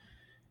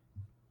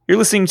You're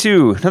listening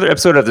to another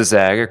episode of the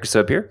Zag. Eric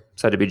Sub here.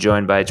 Excited to be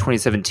joined by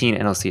 2017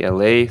 NLC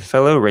LA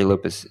fellow Ray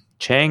Lopez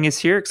Chang is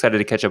here. Excited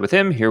to catch up with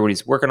him, hear what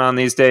he's working on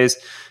these days.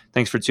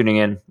 Thanks for tuning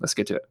in. Let's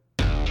get to it.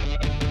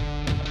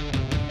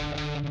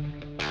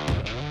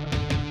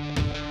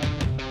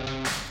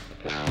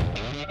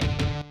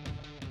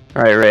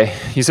 All right, Ray.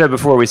 You said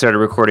before we started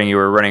recording you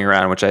were running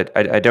around, which I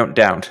don't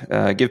doubt.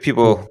 Give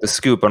people the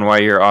scoop on why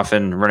you're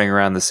often running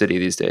around the city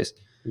these days.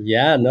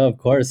 Yeah, no, of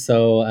course.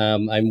 So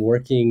I'm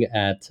working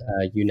at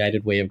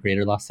United Way of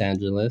Greater Los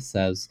Angeles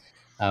as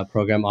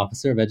Program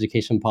Officer of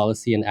Education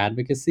Policy and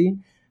Advocacy.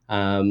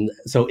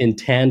 So in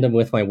tandem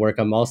with my work,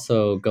 I'm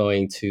also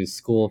going to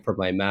school for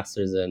my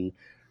master's in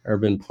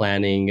urban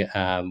planning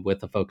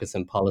with a focus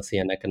in policy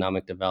and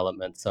economic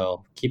development.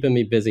 So keeping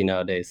me busy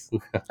nowadays.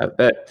 I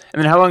bet.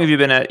 And then how long have you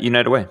been at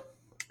United Way?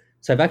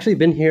 So I've actually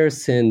been here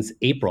since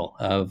April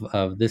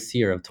of this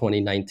year of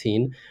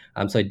 2019.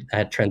 So I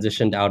had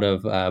transitioned out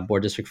of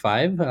Board District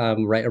 5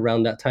 right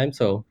around that time.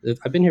 So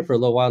I've been here for a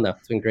little while now.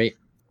 It's been great.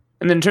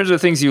 And then in terms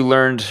of things you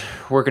learned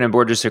working in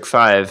Board District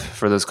 5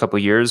 for those couple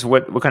of years,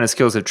 what kind of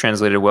skills have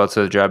translated well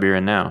to the job you're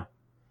in now?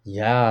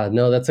 Yeah,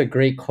 no, that's a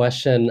great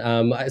question.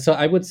 So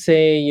I would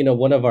say,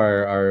 one of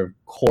our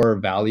core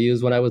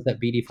values when I was at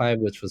BD5,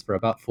 which was for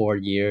about 4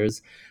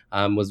 years,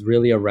 was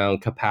really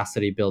around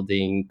capacity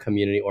building,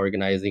 community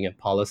organizing, and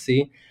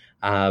policy.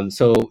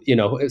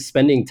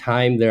 Spending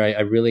time there, I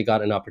really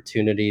got an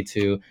opportunity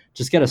to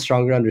just get a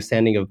stronger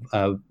understanding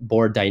of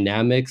board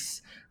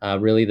dynamics,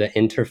 really the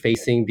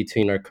interfacing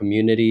between our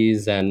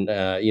communities and,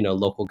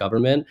 local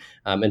government,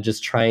 and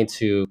just trying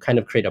to kind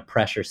of create a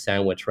pressure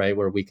sandwich, right,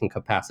 where we can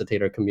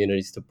capacitate our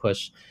communities to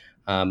push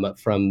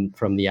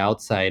from the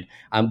outside.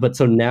 But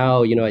so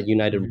now, at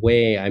United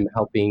Way, I'm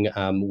helping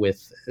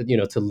with,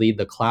 to lead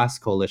the class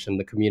coalition,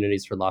 the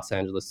Communities for Los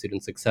Angeles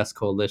Student Success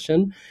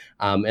Coalition,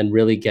 and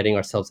really getting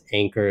ourselves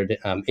anchored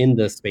in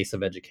the space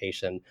of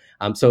education.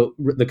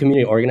 The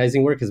community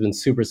organizing work has been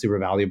super, super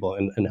valuable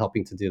in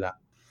helping to do that.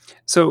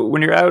 So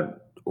when you're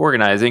out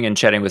organizing and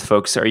chatting with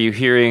folks, are you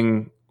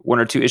hearing one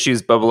or two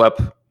issues bubble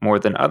up more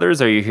than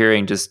others? Are you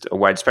hearing just a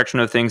wide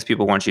spectrum of things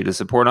people want you to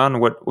support on?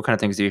 What kind of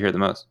things do you hear the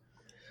most?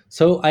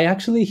 So I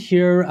actually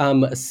hear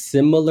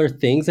similar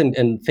things,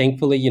 and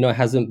thankfully, it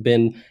hasn't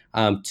been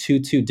too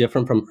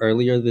different from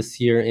earlier this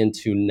year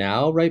into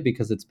now, right?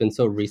 Because it's been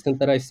so recent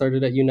that I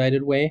started at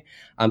United Way.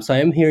 So I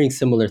am hearing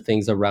similar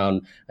things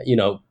around,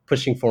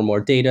 pushing for more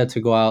data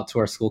to go out to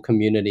our school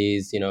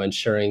communities,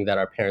 ensuring that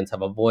our parents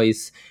have a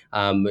voice,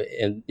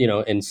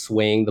 in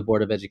swaying the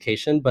Board of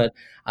Education. But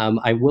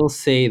I will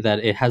say that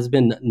it has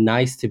been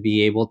nice to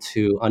be able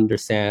to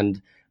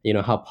understand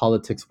how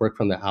politics work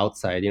from the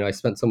outside. I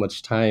spent so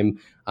much time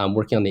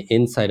working on the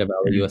inside of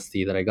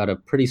LAUSD that I got a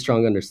pretty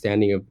strong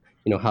understanding of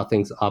how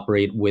things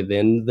operate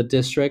within the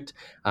district.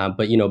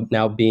 But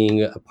now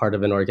being a part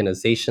of an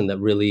organization that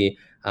really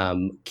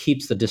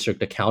keeps the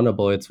district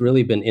accountable, it's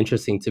really been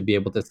interesting to be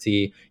able to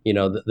see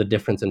the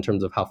difference in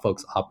terms of how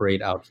folks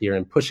operate out here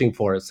and pushing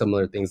for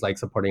similar things like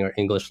supporting our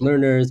English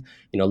learners,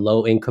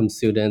 low income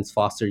students,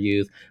 foster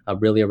youth,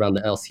 really around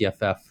the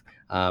LCFF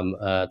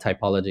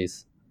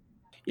typologies.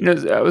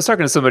 I was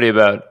talking to somebody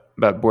about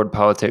board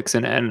politics,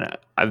 and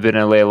I've been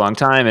in LA a long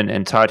time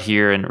and taught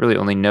here and really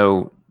only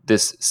know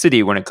this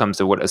city when it comes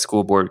to what a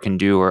school board can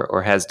do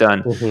or has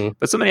done. Mm-hmm.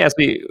 But somebody asked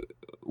me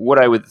what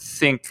I would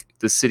think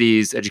the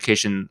city's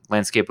education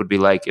landscape would be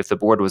like if the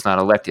board was not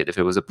elected, if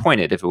it was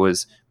appointed, if it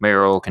was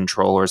mayoral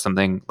control or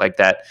something like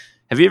that.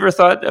 Have you ever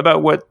thought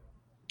about what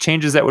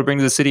changes that would bring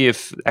to the city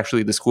if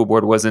actually the school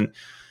board wasn't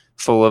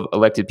full of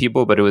elected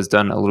people, but it was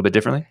done a little bit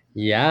differently?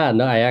 Yeah,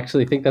 no, I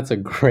actually think that's a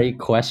great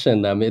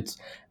question. It's,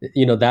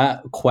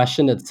 that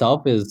question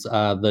itself is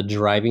the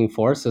driving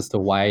force as to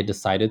why I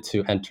decided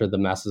to enter the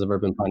Masters of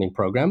Urban Planning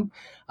program.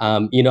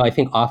 I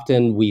think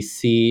often we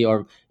see,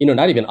 or,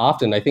 not even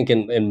often, I think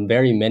in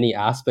very many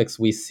aspects,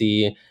 we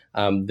see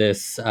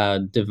this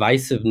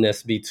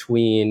divisiveness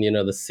between,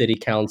 the city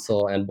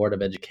council and board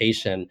of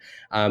education.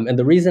 And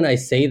the reason I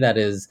say that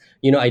is,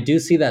 I do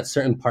see that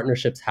certain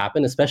partnerships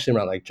happen, especially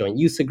around like joint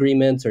use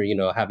agreements or,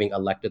 having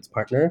electeds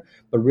partner.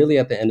 But really,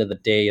 at the end of the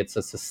day, it's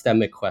a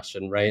systemic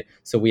question, right?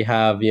 So we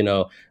have,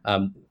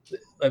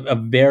 a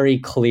very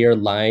clear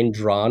line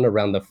drawn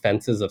around the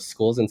fences of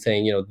schools and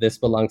saying, this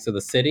belongs to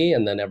the city,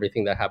 and then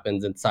everything that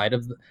happens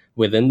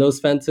within those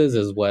fences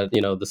is what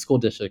the school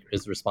district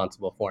is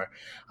responsible for.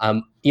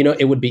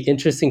 It would be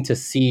interesting to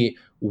see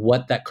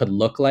what that could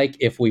look like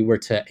if we were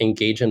to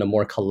engage in a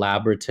more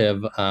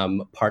collaborative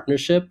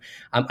partnership.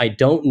 I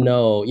don't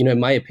know, in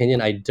my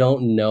opinion, I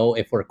don't know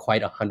if we're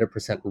quite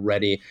 100%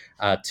 ready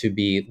to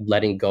be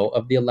letting go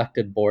of the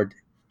elected board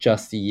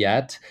just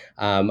yet.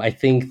 I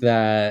think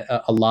that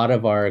a lot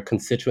of our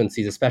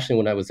constituencies, especially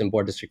when I was in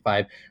Board District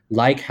 5,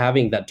 like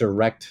having that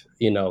direct,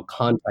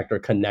 contact or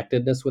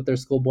connectedness with their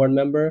school board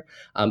member,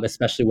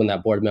 especially when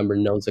that board member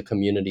knows the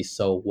community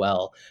so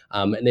well.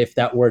 And if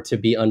that were to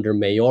be under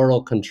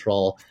mayoral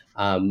control,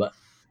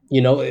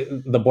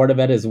 the board of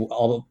ed is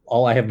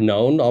all I have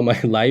known all my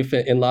life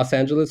in Los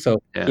Angeles.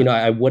 So, Yeah.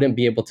 I wouldn't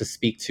be able to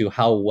speak to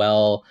how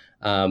well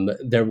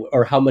there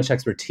or how much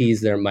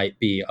expertise there might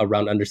be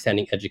around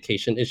understanding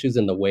education issues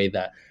in the way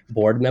that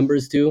board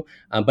members do.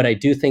 But I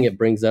do think it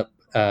brings up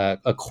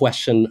a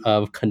question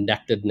of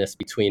connectedness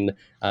between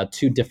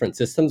two different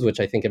systems, which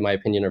I think, in my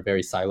opinion, are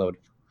very siloed.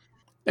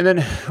 And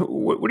then,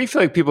 what do you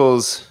feel like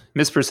people's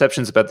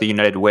misperceptions about the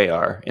United Way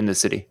are in the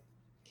city?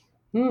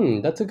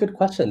 That's a good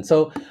question.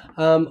 So,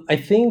 I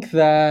think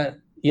that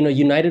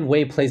United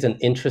Way plays an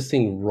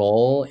interesting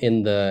role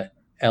in the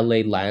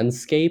LA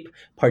landscape,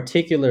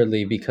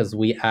 particularly because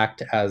we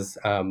act as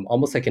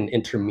almost like an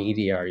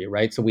intermediary,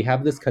 right? So we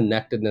have this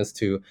connectedness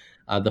to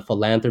the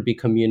philanthropy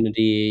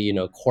community,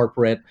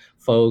 corporate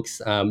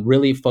folks,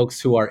 really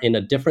folks who are in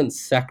a different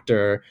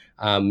sector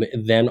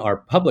than our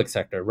public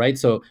sector, right?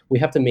 So we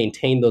have to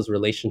maintain those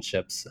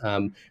relationships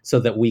so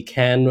that we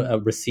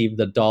can receive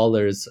the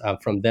dollars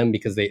from them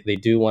because they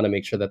do want to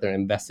make sure that they're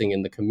investing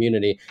in the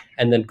community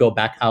and then go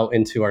back out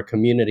into our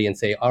community and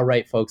say, all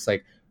right, folks,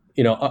 like,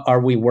 are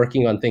we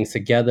working on things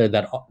together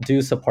that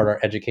do support our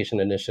education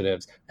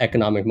initiatives,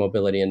 economic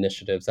mobility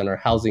initiatives, and our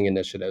housing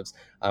initiatives,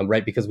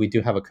 right? Because we do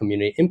have a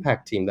community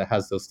impact team that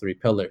has those three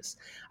pillars.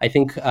 I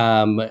think,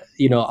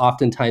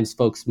 oftentimes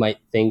folks might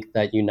think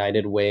that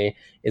United Way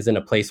is in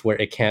a place where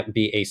it can't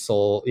be a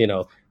sole,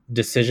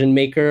 decision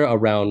maker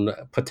around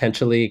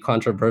potentially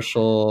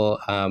controversial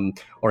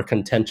or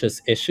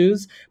contentious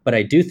issues. But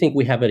I do think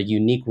we have a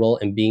unique role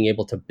in being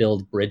able to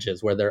build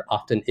bridges where there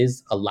often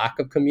is a lack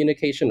of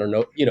communication or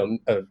no,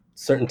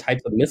 certain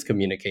types of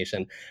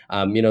miscommunication.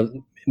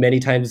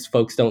 Many times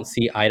folks don't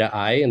see eye to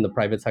eye in the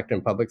private sector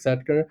and public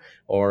sector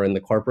or in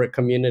the corporate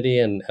community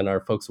and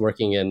our folks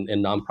working in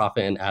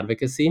nonprofit and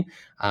advocacy.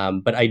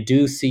 But I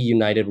do see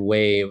United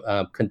Way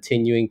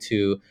continuing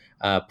to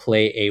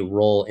play a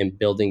role in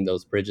building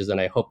those bridges. And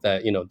I hope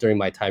that during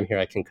my time here,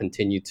 I can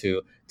continue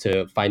to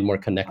find more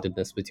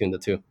connectedness between the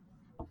two.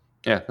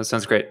 Yeah, that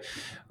sounds great.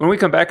 When we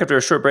come back after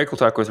a short break, we'll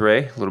talk with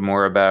Ray a little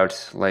more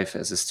about life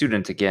as a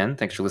student again.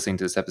 Thanks for listening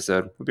to this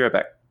episode. We'll be right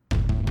back.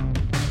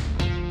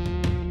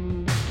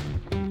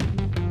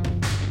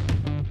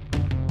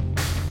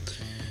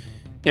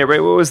 Yeah, Ray,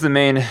 what was the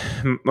main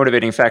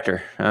motivating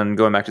factor on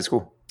going back to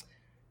school?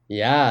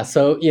 Yeah,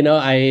 so when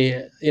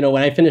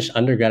I finished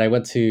undergrad, I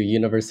went to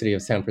University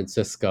of San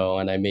Francisco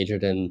and I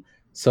majored in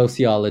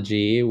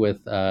sociology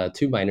with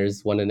two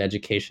minors, one in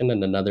education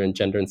and another in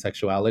gender and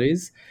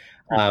sexualities.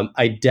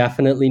 I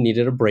definitely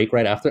needed a break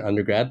right after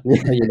undergrad,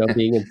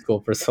 being in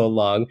school for so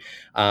long.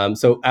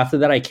 So after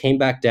that, I came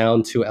back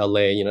down to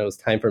LA. It was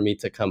time for me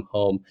to come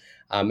home.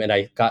 And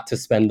I got to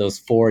spend those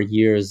 4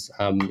 years,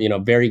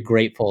 very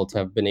grateful to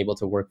have been able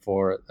to work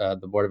for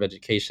the Board of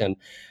Education.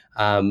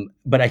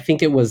 But I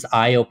think it was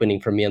eye opening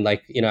for me. And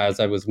like, as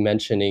I was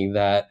mentioning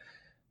that,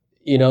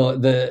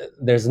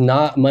 there's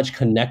not much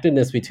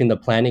connectedness between the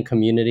planning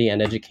community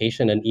and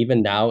education. And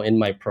even now in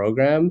my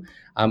program,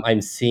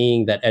 I'm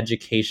seeing that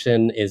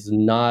education is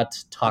not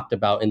talked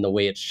about in the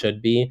way it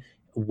should be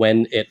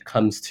when it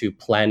comes to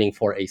planning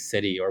for a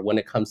city or when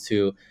it comes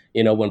to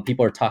when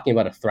people are talking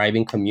about a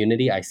thriving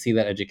community. I see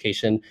that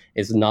education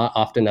is not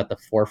often at the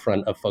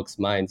forefront of folks'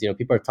 minds.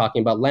 People are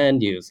talking about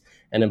land use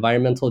and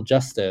environmental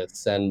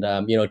justice and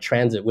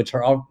transit, which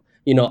are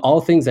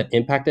all things that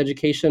impact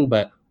education,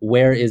 but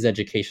where is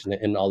education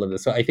in all of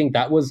this? So I think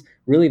that was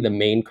really the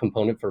main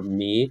component for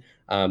me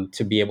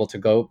to be able to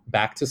go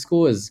back to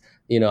school is,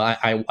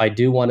 I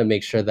do want to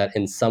make sure that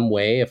in some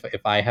way,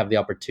 if I have the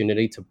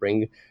opportunity to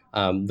bring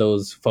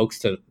those folks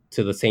to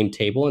the same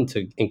table and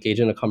to engage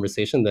in a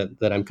conversation,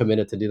 that I'm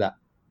committed to do that.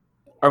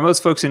 Are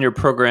most folks in your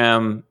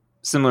program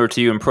similar to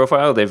you in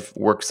profile? They've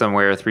worked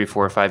somewhere 3,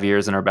 4, 5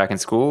 years and are back in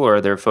school, or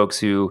are there folks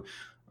who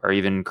are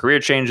even career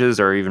changes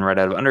or even right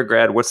out of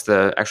undergrad? What's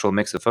the actual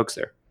mix of folks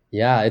there?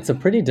 Yeah, it's a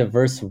pretty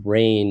diverse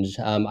range.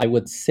 I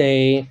would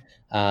say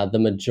the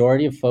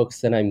majority of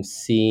folks that I'm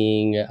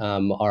seeing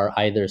are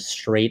either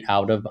straight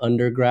out of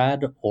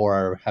undergrad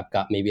or have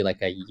got maybe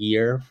like a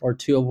year or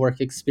two of work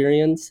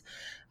experience.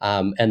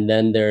 And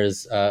then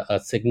there's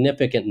a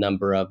significant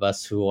number of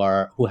us who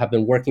have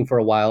been working for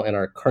a while and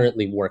are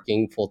currently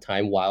working full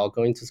time while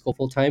going to school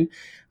full time.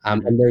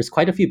 Mhm. And there's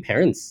quite a few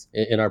parents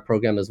in our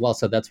program as well.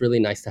 So that's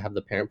really nice to have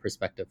the parent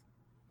perspective.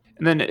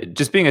 And then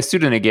just being a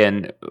student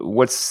again,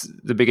 what's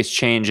the biggest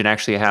change in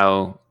actually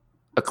how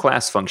a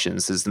class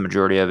functions? Is the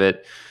majority of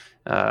it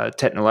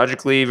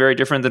technologically very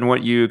different than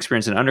what you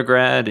experienced in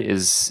undergrad?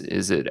 Is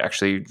it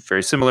actually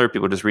very similar?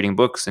 People just reading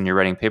books and you're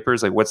writing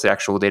papers? Like, what's the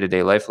actual day to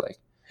day life like?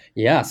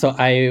 Yeah, so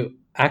I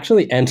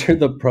actually entered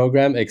the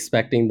program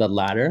expecting the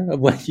latter of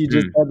what you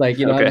just Mm, said. Like,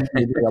 I'm okay. gonna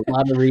be doing a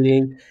lot of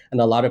reading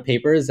and a lot of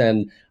papers,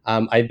 and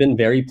I've been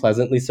very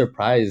pleasantly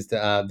surprised.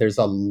 There's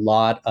a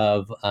lot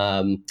of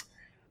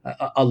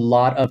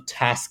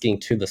tasking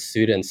to the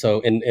students. So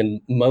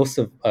in most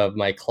of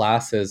my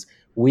classes,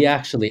 we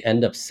actually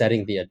end up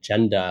setting the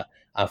agenda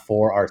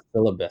for our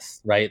syllabus,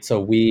 right?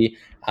 So we,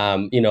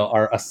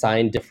 are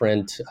assigned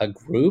different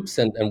groups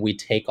and we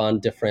take on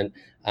different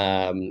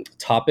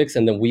topics,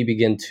 and then we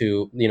begin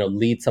to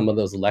lead some of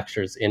those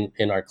lectures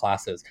in our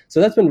classes. So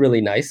that's been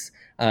really nice,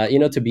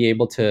 to be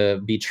able to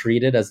be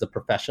treated as the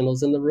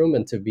professionals in the room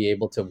and to be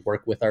able to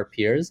work with our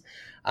peers.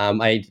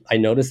 I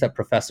noticed that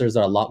professors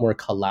are a lot more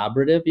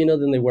collaborative,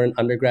 than they were in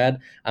undergrad.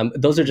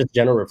 Those are just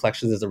general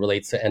reflections as it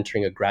relates to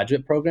entering a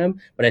graduate program.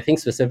 But I think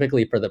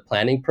specifically for the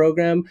planning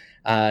program,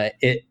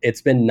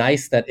 it's been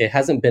nice that it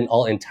hasn't been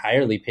all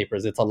entirely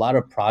papers. It's a lot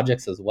of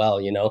projects as well,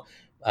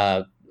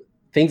 uh,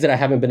 things that I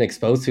haven't been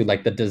exposed to,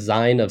 like the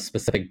design of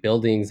specific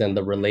buildings and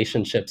the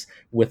relationships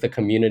with the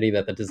community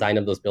that the design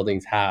of those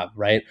buildings have,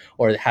 right?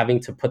 Or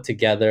having to put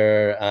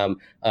together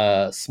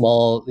a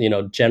small,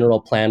 general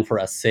plan for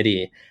a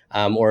city,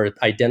 or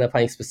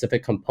identifying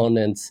specific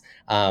components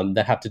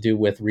that have to do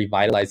with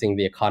revitalizing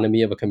the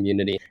economy of a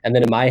community. And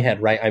then in my head,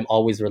 right, I'm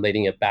always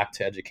relating it back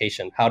to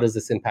education. How does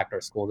this impact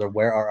our schools, or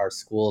where are our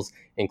schools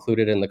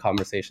included in the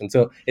conversation?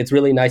 So it's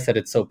really nice that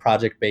it's so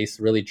project based,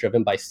 really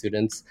driven by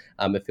students.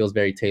 It feels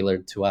very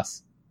tailored to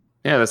us.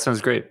 Yeah, that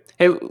sounds great.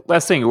 Hey,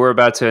 last thing, we're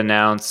about to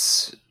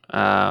announce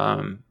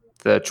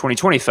the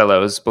 2020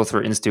 fellows, both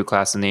for Institute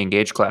class and the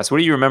Engage class. What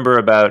do you remember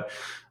about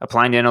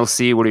applying to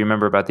NLC? What do you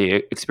remember about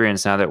the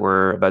experience now that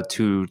we're about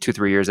 3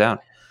 years out?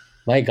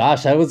 My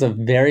gosh, that was a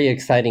very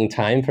exciting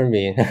time for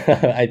me.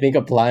 I think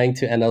applying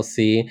to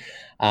NLC,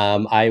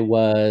 I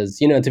was,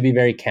 to be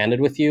very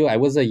candid with you, I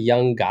was a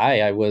young guy.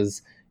 I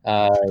was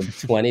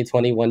 20,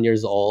 21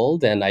 years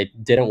old, and I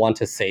didn't want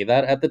to say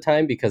that at the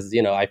time because,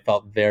 I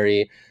felt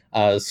very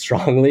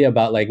strongly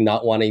about like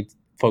not wanting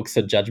folks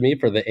to judge me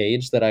for the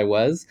age that I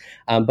was.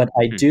 But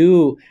I Hmm.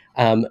 do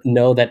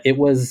know that it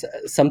was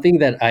something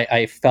that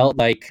I felt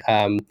like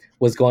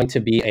was going to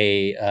be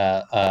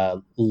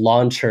a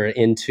launcher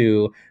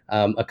into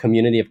a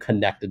community of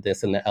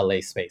connectedness in the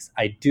LA space.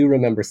 I do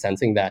remember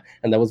sensing that,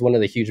 and that was one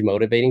of the huge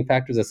motivating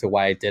factors as to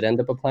why I did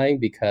end up applying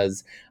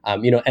because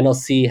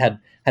NLC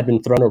had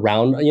been thrown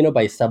around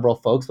by several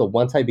folks, but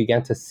once I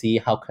began to see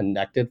how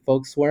connected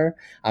folks were,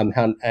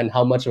 and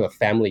how much of a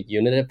family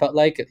unit it felt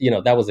like,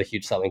 that was a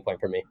huge selling point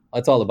for me.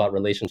 It's all about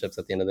relationships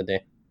at the end of the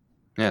day.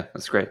 Yeah,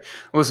 that's great.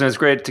 Well, listen, it's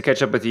great to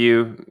catch up with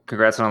you.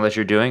 Congrats on all that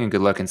you're doing, and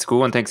good luck in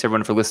school. And thanks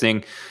everyone for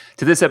listening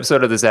to this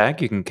episode of the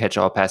Zag. You can catch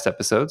all past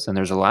episodes, and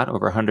there's a lot,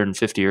 over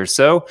 150 or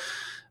so,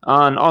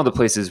 on all the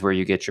places where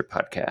you get your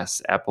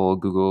podcasts: Apple,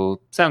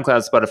 Google,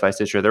 SoundCloud, Spotify,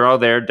 Stitcher. They're all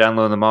there.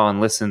 Download them all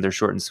and listen. They're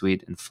short and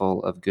sweet and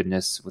full of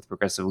goodness, with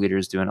progressive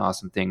leaders doing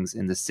awesome things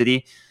in the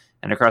city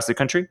and across the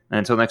country. And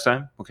until next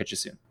time, we'll catch you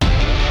soon.